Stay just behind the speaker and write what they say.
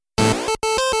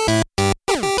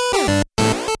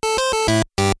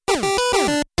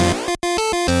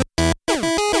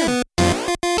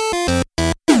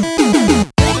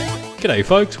G'day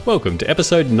folks, welcome to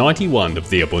episode 91 of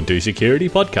the Ubuntu Security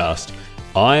Podcast.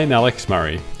 I'm Alex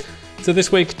Murray. So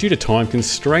this week, due to time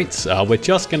constraints, we're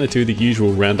just going to do the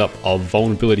usual roundup of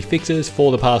vulnerability fixes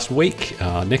for the past week.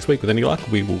 Next week, with any luck,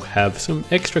 we will have some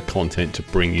extra content to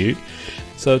bring you.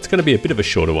 So it's going to be a bit of a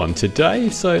shorter one today,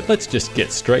 so let's just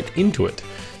get straight into it.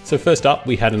 So first up,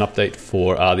 we had an update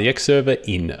for the X server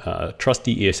in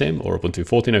Trusty ESM or Ubuntu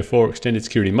 14.04 Extended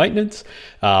Security Maintenance.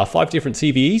 5 different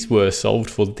CVEs were solved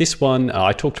for this one.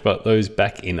 I talked about those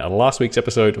back in last week's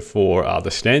episode for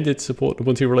the standard support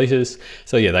Ubuntu releases.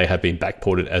 So yeah, they have been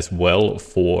backported as well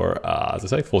for, as I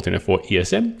say, 14.04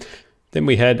 ESM. Then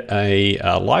we had a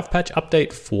live patch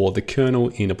update for the kernel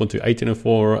in Ubuntu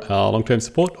 18.04 long-term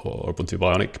support, or Ubuntu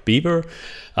Bionic Beaver.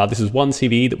 This is one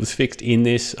CVE that was fixed in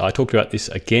this. I talked about this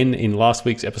again in last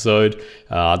week's episode.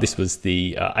 This was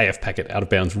the AF packet out of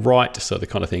bounds write, so the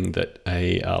kind of thing that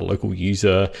a local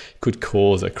user could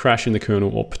cause a crash in the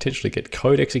kernel or potentially get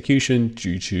code execution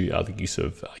due to the use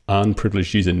of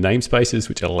unprivileged user namespaces,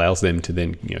 which allows them to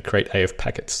then create AF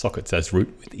packet sockets as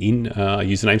root within a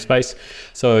user namespace.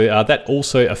 So that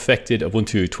also affected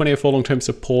Ubuntu 20.04 long-term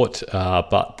support,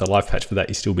 but the live patch for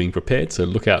that is still being prepared, so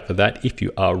look out for that if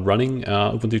you are running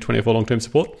Ubuntu 20.04 long-term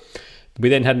support. We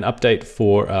then had an update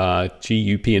for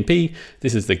GUPnP.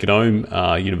 This is the GNOME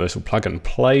Universal Plug and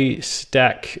Play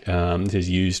stack. This is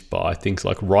used by things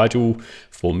like Rigel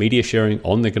for media sharing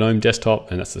on the GNOME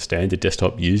desktop, and that's the standard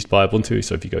desktop used by Ubuntu.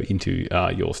 So if you go into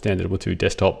your standard Ubuntu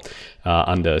desktop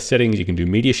under settings, you can do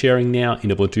media sharing now in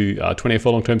Ubuntu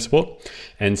 20.04 long-term support.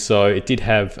 And so it did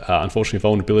have, unfortunately,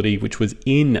 vulnerability, which was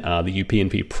in the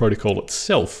UPnP protocol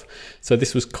itself. So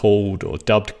this was called or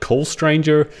dubbed Call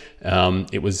Stranger.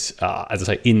 It was, as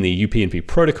I say, in the UPnP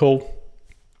protocol.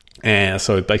 And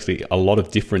so basically a lot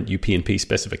of different UPnP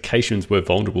specifications were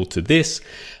vulnerable to this.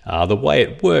 The way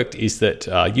it worked is that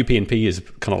UPnP is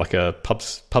kind of like a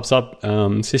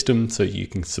pub/sub system, so you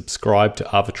can subscribe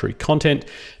to arbitrary content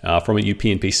from a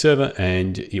UPnP server,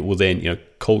 and it will then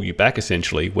call you back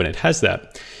essentially when it has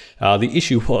that. The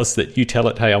issue was that you tell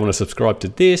it, hey, I want to subscribe to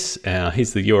this.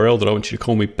 Here's the URL that I want you to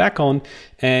call me back on.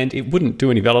 And it wouldn't do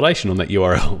any validation on that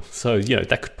URL. So,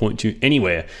 that could point you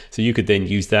anywhere. So you could then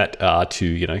use that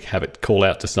to, have it call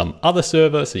out to some other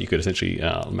server. So you could essentially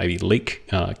maybe leak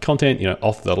content,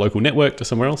 off the local network to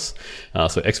somewhere else.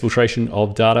 So exfiltration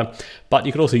of data. But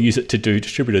you could also use it to do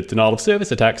distributed denial of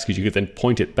service attacks, because you could then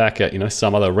point it back at,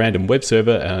 some other random web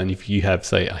server. And if you have,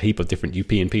 say, a heap of different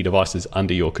UPnP devices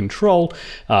under your control,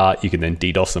 you can then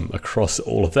DDoS them across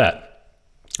all of that.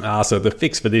 So the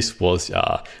fix for this was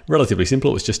relatively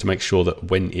simple. It was just to make sure that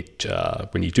when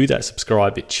you do that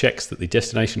subscribe, it checks that the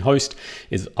destination host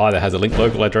either has a linked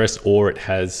local address or it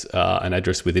has an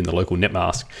address within the local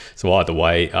netmask. So either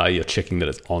way, you're checking that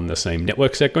it's on the same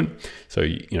network segment. So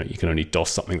you can only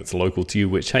DOS something that's local to you,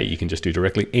 which you can just do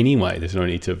directly anyway. There's no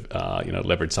need to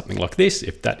leverage something like this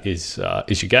if that is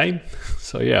your game.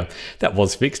 So yeah, that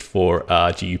was fixed for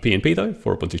GUPnP though,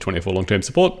 for Ubuntu 20.04 long-term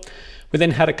support. We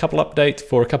then had a couple updates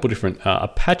for a couple different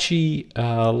Apache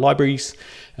libraries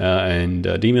and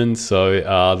daemons. So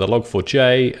the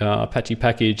Log4j Apache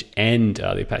package and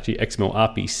the Apache XML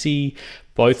RPC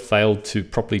both failed to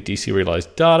properly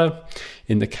deserialize data.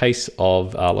 In the case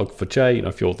of Log4j,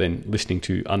 if you're then listening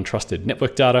to untrusted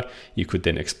network data, you could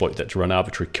then exploit that to run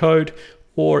arbitrary code.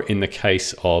 Or in the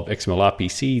case of XML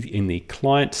RPC, in the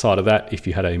client side of that, if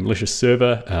you had a malicious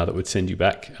server that would send you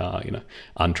back,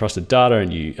 untrusted data,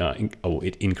 and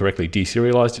it incorrectly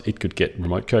deserialized it could get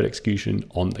remote code execution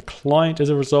on the client as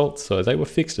a result. So they were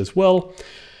fixed as well.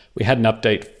 We had an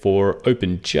update for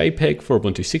OpenJPEG for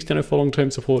Ubuntu 16.04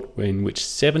 long-term support, in which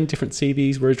 7 different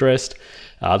CVEs were addressed.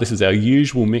 This is our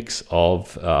usual mix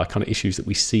of kind of issues that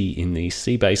we see in the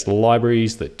C-based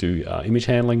libraries that do image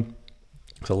handling.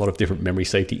 So a lot of different memory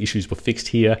safety issues were fixed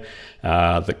here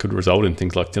that could result in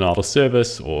things like denial of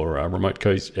service or remote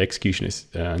code execution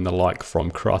and the like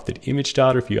from crafted image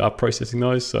data if you are processing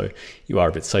those. So you are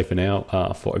a bit safer now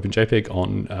for OpenJPEG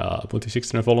on Ubuntu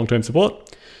 16.04 long-term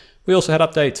support. We also had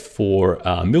updates for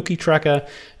Milky Tracker.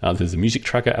 This is a music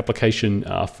tracker application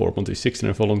for Ubuntu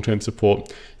 16.04 long-term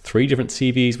support. 3 different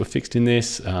CVEs were fixed in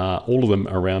this, all of them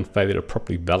around failure to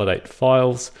properly validate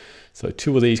files. So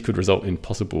 2 of these could result in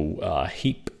possible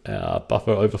heap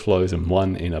buffer overflows and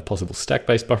 1 in a possible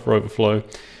stack-based buffer overflow.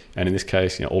 And in this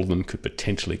case, all of them could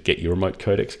potentially get you remote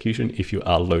code execution if you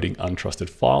are loading untrusted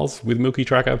files with Milky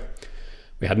Tracker.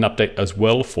 We had an update as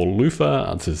well for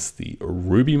Loofah. This is the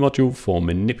Ruby module for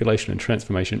manipulation and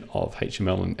transformation of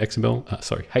HTML and XML,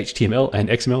 HTML and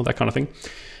XML, that kind of thing.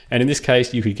 And in this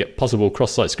case, you could get possible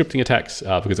cross-site scripting attacks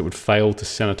because it would fail to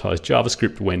sanitize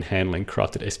JavaScript when handling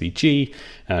crafted SVG,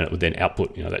 and it would then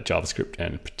output that JavaScript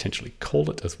and potentially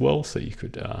call it as well. So you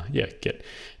could get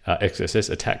XSS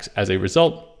attacks as a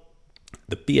result.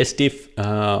 The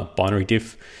BSDiff, binary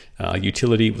diff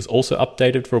utility was also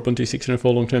updated for Ubuntu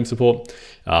 16.04 long-term support.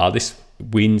 This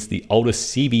wins the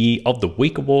oldest CVE of the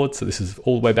Week award. So this is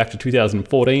all the way back to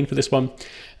 2014 for this one.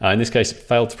 In this case, it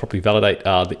failed to properly validate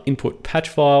the input patch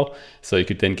file. So you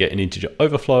could then get an integer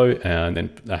overflow and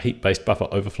then a heap-based buffer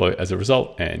overflow as a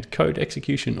result, and code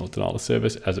execution or denial of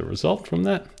service as a result from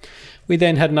that. We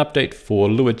then had an update for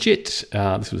Luajit.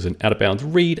 This was an out-of-bounds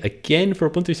read again for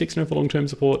Ubuntu 16.04 long-term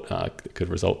support. That could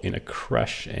result in a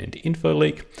crash and info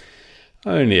leak.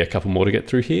 Only a couple more to get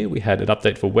through here. We had an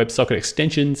update for WebSocket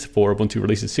extensions for Ubuntu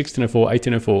releases 16.04,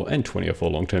 18.04, and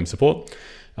 20.04 long-term support.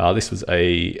 This was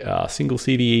a single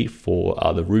CVE for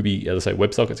the Ruby, as I say,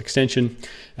 WebSockets extension.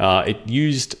 It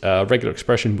used regular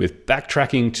expression with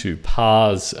backtracking to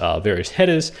parse various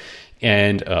headers.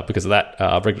 And because of that,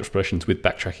 regular expressions with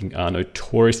backtracking are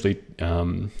notoriously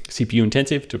CPU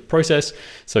intensive to process.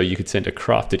 So you could send a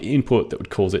crafted input that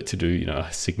would cause it to do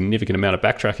a significant amount of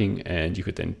backtracking, and you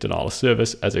could then denial a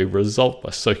service as a result by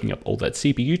soaking up all that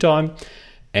CPU time.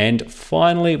 And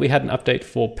finally, we had an update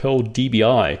for Perl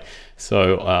DBI.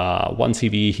 So one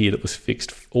CVE here that was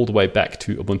fixed all the way back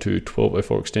to Ubuntu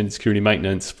 12.04 extended security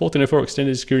maintenance, 14.04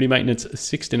 extended security maintenance,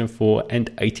 16.04 and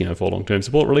 18.04 long-term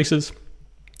support releases.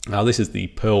 This is the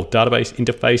Perl database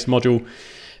interface module.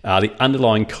 The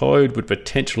underlying code would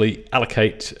potentially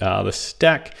allocate the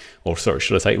stack, or sorry,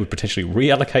 should I say, it would potentially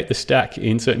reallocate the stack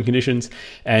in certain conditions.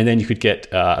 And then you could get,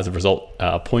 as a result,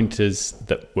 pointers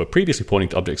that were previously pointing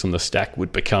to objects on the stack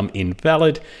would become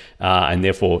invalid. And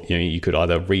therefore, you could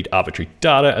either read arbitrary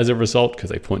data as a result because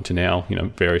they point to now,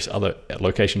 various other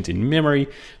locations in memory,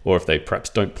 or if they perhaps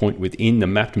don't point within the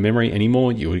mapped memory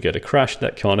anymore, you would get a crash,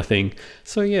 that kind of thing.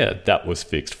 So yeah, that was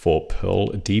fixed for Perl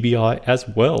DBI as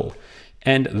well.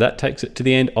 And that takes it to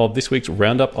the end of this week's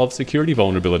roundup of security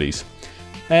vulnerabilities.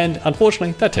 And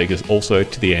unfortunately, that takes us also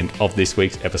to the end of this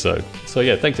week's episode. So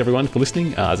yeah, thanks everyone for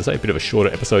listening. As I say, a bit of a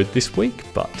shorter episode this week,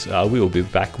 but we will be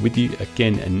back with you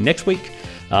again next week.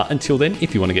 Until then,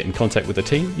 if you want to get in contact with the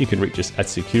team, you can reach us at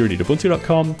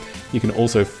security@ubuntu.com. You can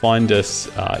also find us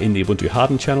in the Ubuntu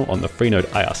Harden channel on the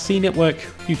Freenode ARC network.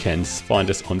 You can find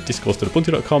us on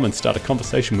discourse.ubuntu.com and start a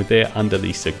conversation with there under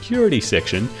the security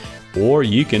section, or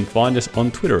you can find us on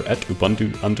Twitter at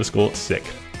Ubuntu_sec.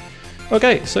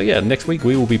 Okay, so yeah, next week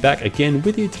we will be back again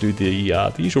with you to do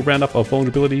the usual roundup of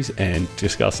vulnerabilities and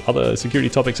discuss other security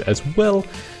topics as well.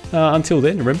 Until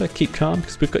then, remember, keep calm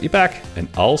because we've got your back, and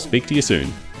I'll speak to you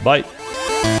soon. Bye.